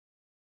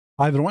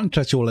Hi everyone,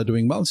 trust you all are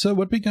doing well. So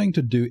what we're going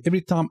to do, every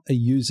time a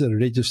user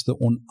registers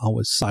on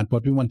our site,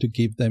 what we want to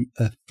give them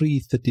a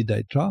free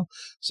 30-day trial.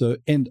 So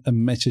end a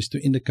message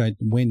to indicate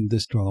when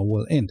this trial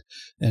will end.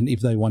 And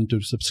if they want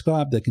to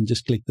subscribe, they can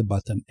just click the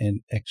button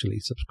and actually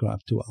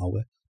subscribe to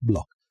our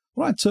blog.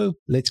 Right, so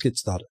let's get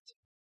started.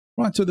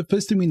 Right, so the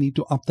first thing we need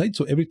to update,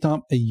 so every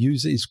time a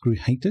user is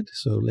created,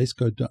 so let's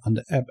go to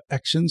under App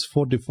Actions,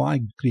 Fortify,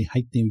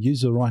 Create New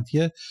User right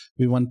here.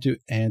 We want to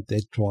add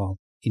that trial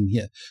in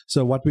here.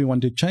 So what we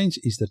want to change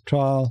is the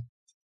trial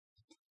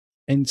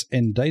ends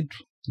and date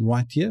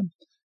right here.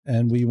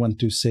 And we want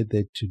to set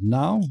that to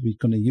now. We're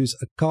going to use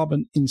a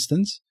Carbon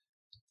instance.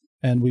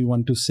 And we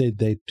want to set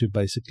that to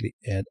basically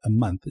add a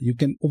month. You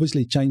can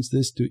obviously change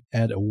this to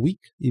add a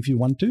week if you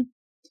want to.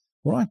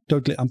 All right,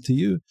 totally up to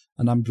you.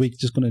 And we're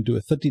just going to do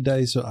a 30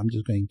 days, so I'm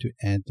just going to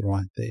add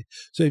right there.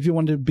 So if you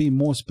want to be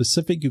more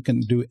specific, you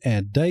can do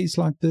add days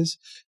like this,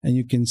 and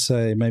you can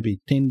say maybe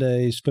 10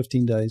 days,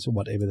 15 days, or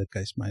whatever the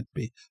case might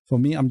be. For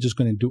me, I'm just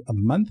going to do a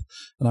month,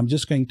 and I'm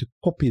just going to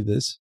copy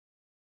this.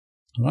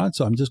 All right,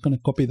 so I'm just going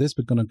to copy this.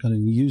 We're going to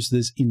use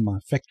this in my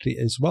factory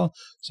as well.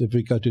 So if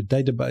we go to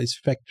Database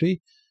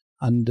Factory,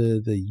 under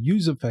the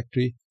User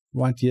Factory,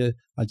 right here,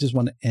 I just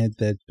want to add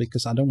that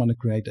because I don't want to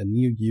create a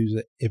new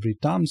user every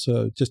time.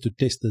 So just to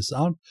test this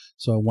out,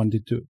 so I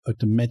wanted to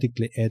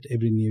automatically add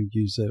every new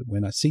user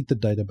when I seed the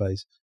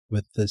database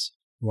with this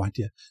right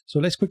here. So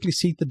let's quickly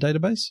seed the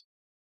database.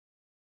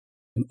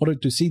 In order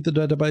to seed the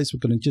database, we're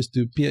going to just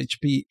do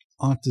PHP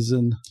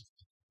artisan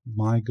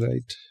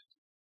migrate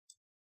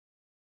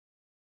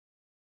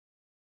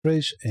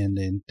fresh and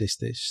then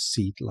test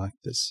seed like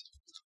this.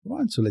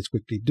 Right, so let's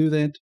quickly do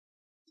that.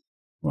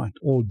 Right,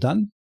 all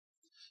done.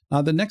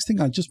 Now, the next thing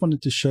I just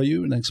wanted to show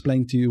you and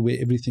explain to you where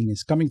everything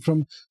is coming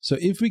from. So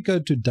if we go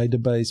to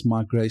database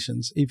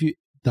migrations, if you've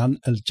done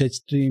a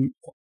Jetstream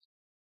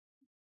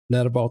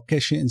Laravel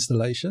Cache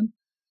installation,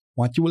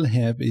 what you will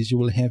have is you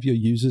will have your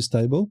users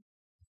table.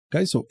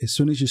 Okay, so as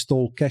soon as you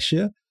install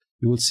Cashier,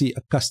 you will see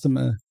a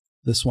customer,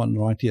 this one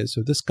right here.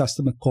 So this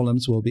customer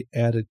columns will be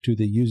added to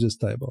the users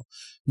table.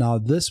 Now,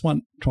 this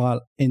one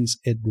trial ends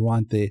at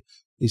right there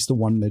is the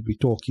one that we're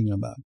talking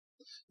about.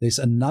 There's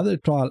another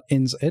trial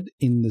ends at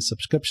in the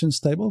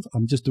subscriptions table.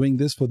 I'm just doing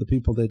this for the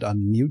people that are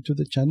new to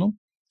the channel,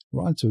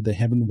 right? So they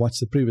haven't watched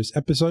the previous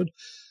episode.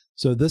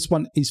 So this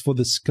one is for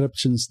the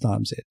subscriptions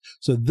times at.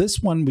 So this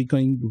one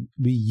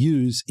we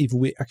use if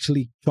we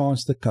actually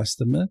charge the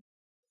customer,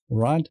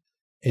 right?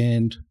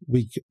 And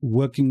we're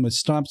working with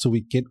Stripe, so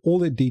we get all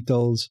the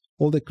details,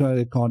 all the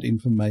credit card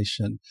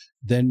information.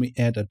 Then we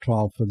add a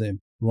trial for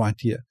them right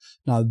here.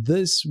 Now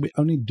this we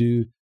only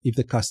do if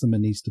the customer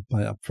needs to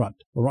pay up front.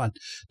 All right.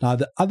 Now,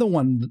 the other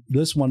one,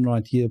 this one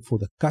right here for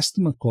the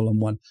customer column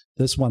one,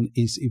 this one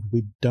is if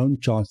we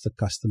don't charge the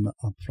customer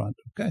up front.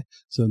 Okay.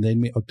 So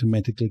then we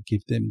automatically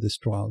give them this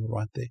trial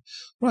right there.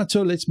 All right.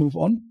 So let's move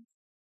on.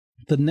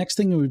 The next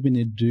thing we're going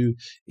to do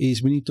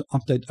is we need to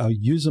update our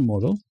user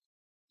model.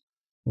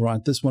 All right.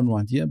 This one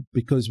right here,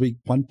 because we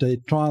want the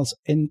trials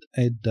end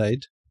at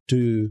date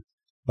to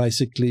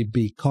basically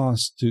be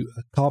cast to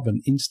a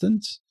Carbon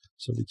instance.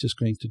 So we're just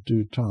going to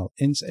do trial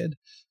ends at.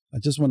 I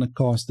just want to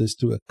cast this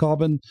to a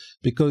Carbon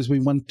because we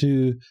want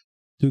to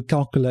do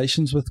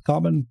calculations with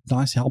Carbon,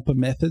 nice helper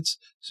methods.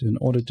 So in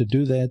order to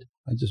do that,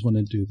 I just want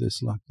to do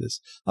this like this.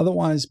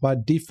 Otherwise, by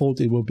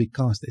default, it will be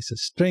cast as a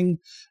string,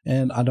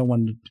 and I don't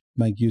want to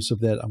make use of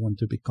that. I want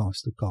to be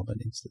cast to Carbon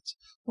instance.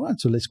 All right,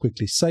 so let's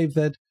quickly save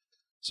that.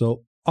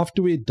 So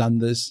after we've done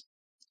this,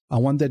 I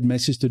want that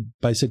message to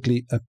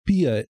basically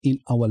appear in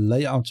our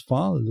layouts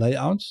file,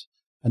 layouts,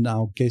 and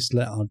our guest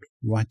layout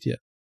right here.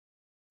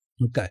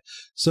 Okay,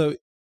 so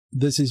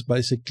this is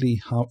basically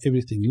how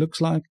everything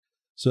looks like.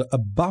 So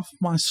above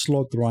my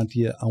slot right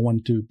here, I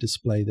want to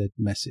display that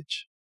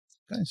message.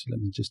 Okay, so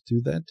let me just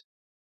do that.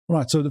 All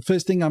right, so the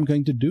first thing I'm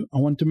going to do, I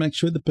want to make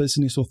sure the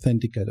person is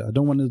authenticated. I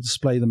don't want to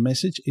display the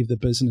message if the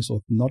person is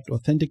not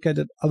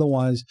authenticated.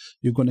 Otherwise,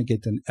 you're going to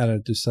get an error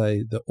to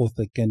say the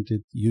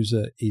authenticated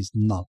user is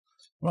null.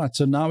 All right,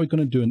 so now we're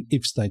going to do an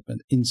if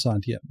statement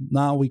inside here.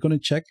 Now we're going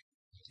to check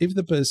if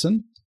the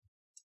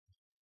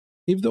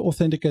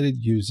authenticated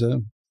user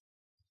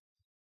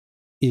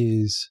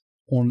is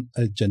on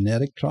a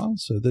generic trial,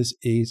 so this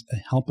is a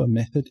helper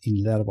method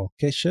in Laravel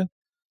Cache,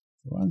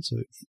 right?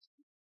 So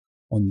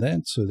on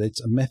that, so that's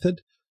a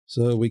method.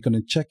 So we're going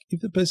to check if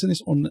the person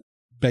is on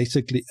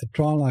basically a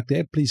trial like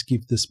that, please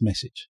give this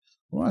message.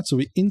 All right, so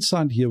we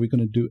inside here, we're going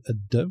to do a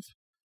div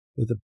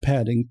with a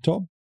padding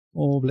top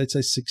of, let's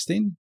say,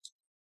 16.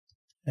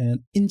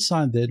 And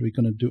inside that, we're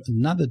going to do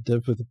another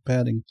div with a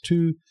padding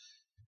 2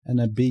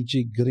 and a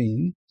BG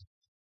green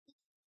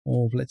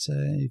of, let's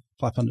say,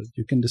 500.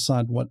 You can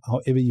decide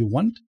however you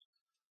want.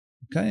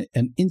 Okay,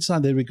 and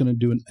inside there, we're going to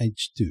do an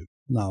H2.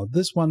 Now,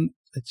 this one,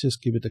 let's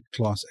just give it a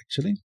class,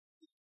 actually.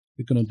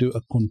 We're going to do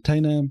a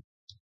container,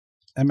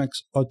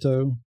 Amex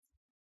auto,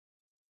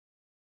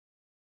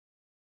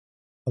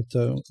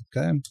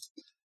 okay,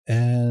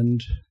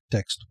 and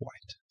text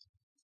white.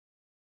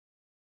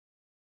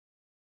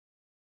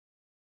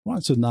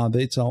 Right, so now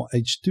that's our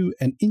H2,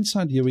 and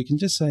inside here we can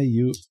just say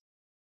you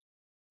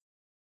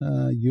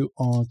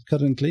are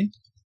currently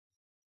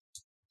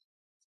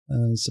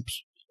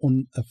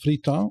on a free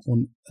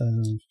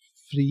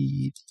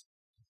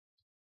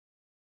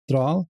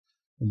trial,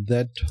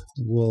 that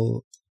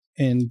will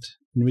end,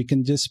 and we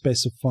can just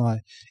specify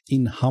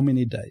in how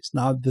many days.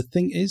 Now the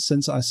thing is,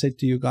 since I said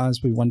to you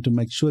guys we want to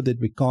make sure that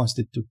we cast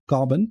it to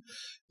carbon,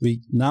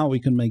 now we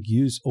can make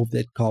use of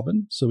that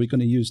carbon, so we're going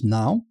to use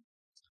now.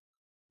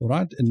 All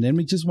right, and then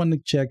we just want to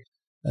check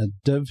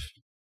div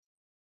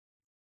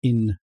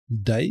in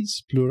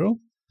days, plural.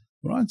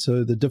 All right,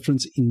 so the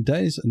difference in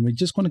days, and we're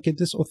just going to get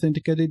this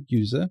authenticated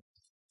user.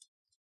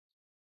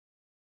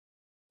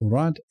 All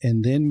right,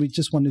 and then we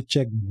just want to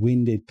check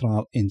when their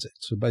trial ends at.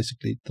 So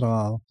basically,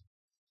 trial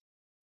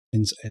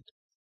ends at.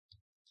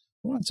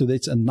 All right, so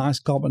that's a nice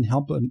carbon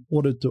helper in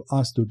order to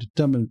us to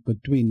determine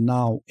between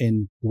now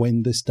and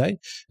when this day,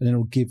 and then it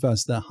will give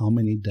us the how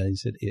many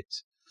days it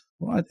is.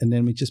 All right, and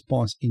then we just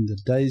pass in the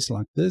days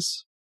like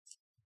this.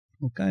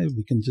 Okay,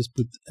 we can just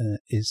put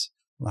is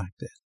like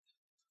that.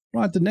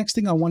 Right, the next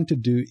thing I want to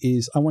do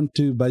is I want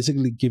to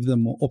basically give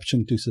them an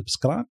option to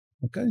subscribe.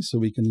 Okay, so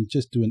we can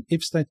just do an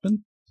if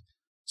statement.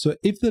 So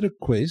if the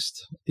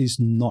request is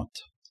not,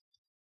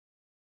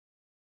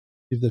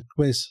 if the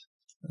request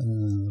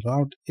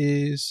route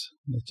is,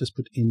 let's just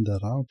put in the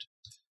route,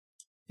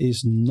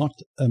 is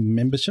not a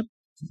membership,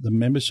 the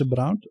membership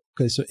route.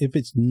 Okay, so if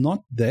it's not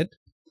that,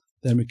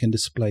 then we can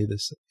display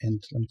this.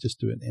 And let me just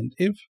do an end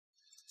if.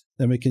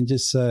 Then we can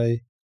just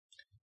say,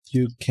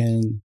 you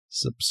can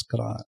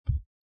subscribe.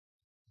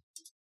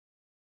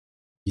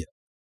 Yeah.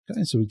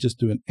 Okay, so we just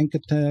do an anchor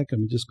tag,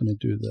 and we're just going to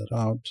do the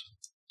route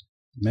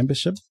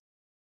membership.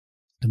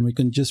 And we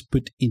can just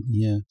put in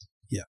here,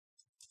 yeah.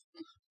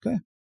 Okay.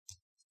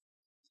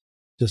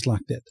 Just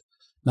like that.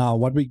 Now,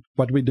 what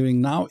we're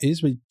doing now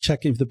is we check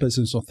if the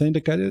person is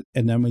authenticated,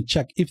 and then we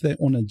check if they're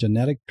on a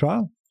generic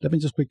trial. Let me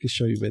just quickly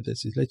show you where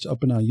this is. Let's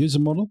open our user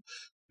model,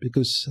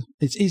 because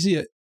it's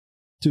easier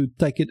to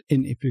take it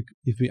in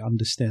if we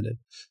understand it.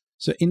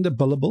 So in the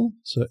billable,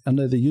 so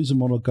under the user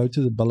model, go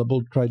to the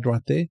billable trade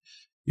right there.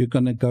 You're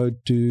going to go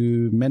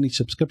to manage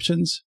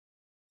subscriptions,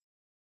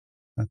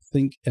 I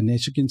think, and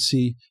as you can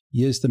see,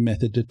 here's the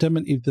method.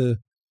 Determine if the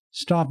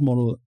Stripe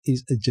model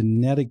is a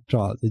generic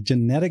trial. The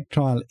generic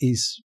trial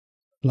is,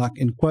 like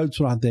in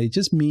quotes right there, it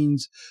just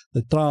means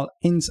the trial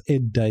ends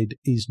at date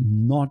is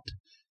not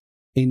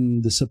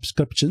in the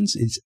subscriptions,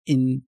 it's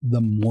in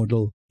the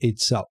model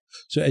itself.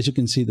 So as you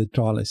can see, the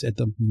trial is at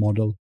the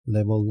model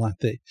level right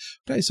there.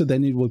 Okay, so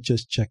then it will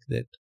just check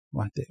that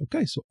right there.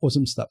 Okay, so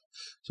awesome stuff.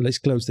 So let's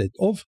close that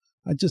off.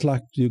 I'd just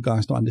like you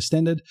guys to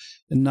understand it.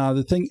 And now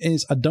the thing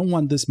is, I don't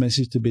want this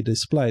message to be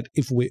displayed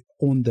if we're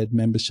on that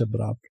membership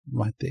route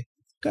right there.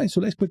 Okay,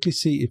 so let's quickly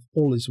see if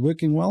all is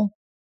working well.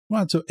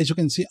 Right, so as you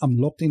can see, I'm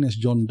logged in as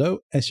John Doe.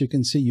 As you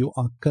can see, you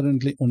are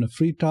currently on a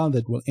free trial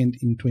that will end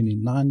in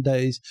 29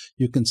 days.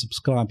 You can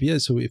subscribe here.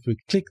 So if we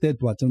click that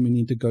button, we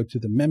need to go to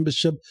the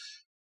membership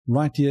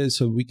right here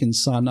so we can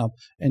sign up,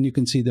 and you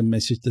can see the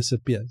message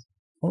disappears.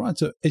 All right,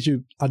 so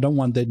I don't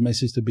want that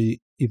message to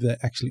be if they're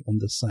actually on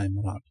the same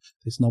route.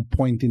 There's no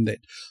point in that.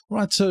 All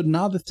right, so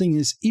now the thing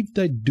is, if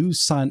they do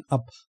sign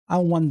up, I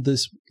want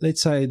this,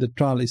 let's say the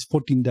trial is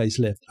 14 days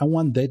left. I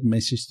want that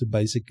message to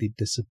basically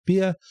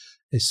disappear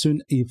as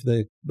soon if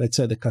let's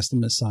say the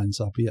customer signs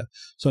up here.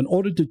 So in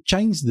order to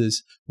change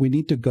this, we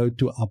need to go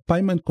to our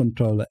payment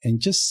controller and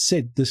just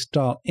set this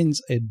trial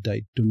ends at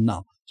date to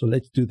now. So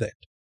let's do that.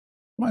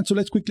 All right, so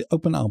let's quickly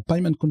open our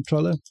payment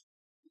controller.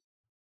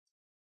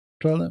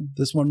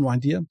 This one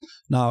right here.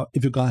 Now,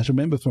 if you guys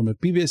remember from a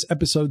previous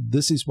episode,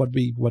 this is what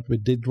we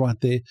did right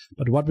there.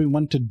 But what we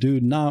want to do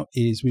now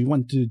is we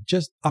want to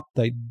just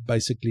update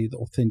basically the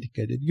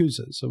authenticated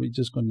user. So we're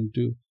just going to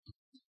do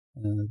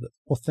the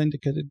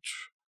authenticated.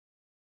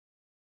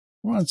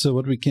 All right, so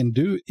what we can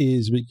do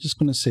is we're just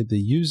going to set the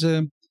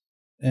user,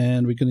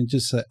 and we're going to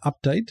just say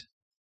update.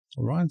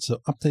 All right, so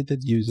update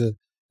that user,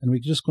 and we're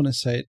just going to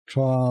say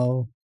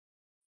trial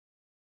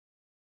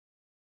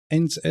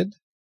ends at.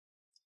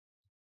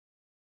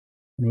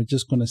 And we're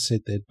just going to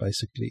set that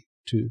basically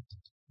to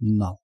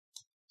null.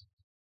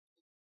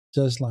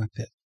 Just like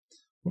that.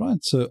 Right,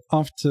 so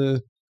after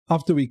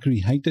we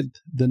created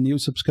the new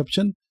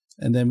subscription,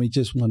 and then we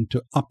just want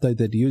to update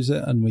that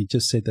user, and we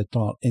just set the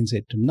trial ends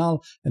at to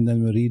null, and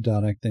then we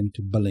redirect them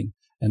to billing,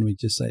 and we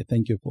just say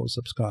thank you for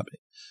subscribing.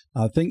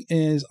 Now the thing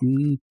is,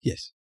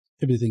 yes,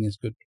 everything is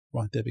good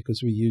right there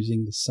because we're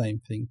using the same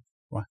thing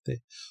right there.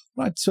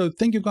 Right, so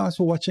thank you guys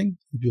for watching.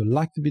 If you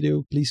liked the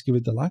video, please give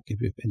it a like.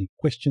 If you have any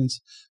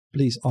questions,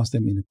 please ask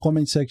them in the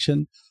comment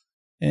section.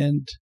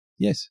 And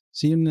yes,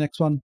 see you in the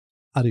next one.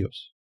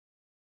 Adios.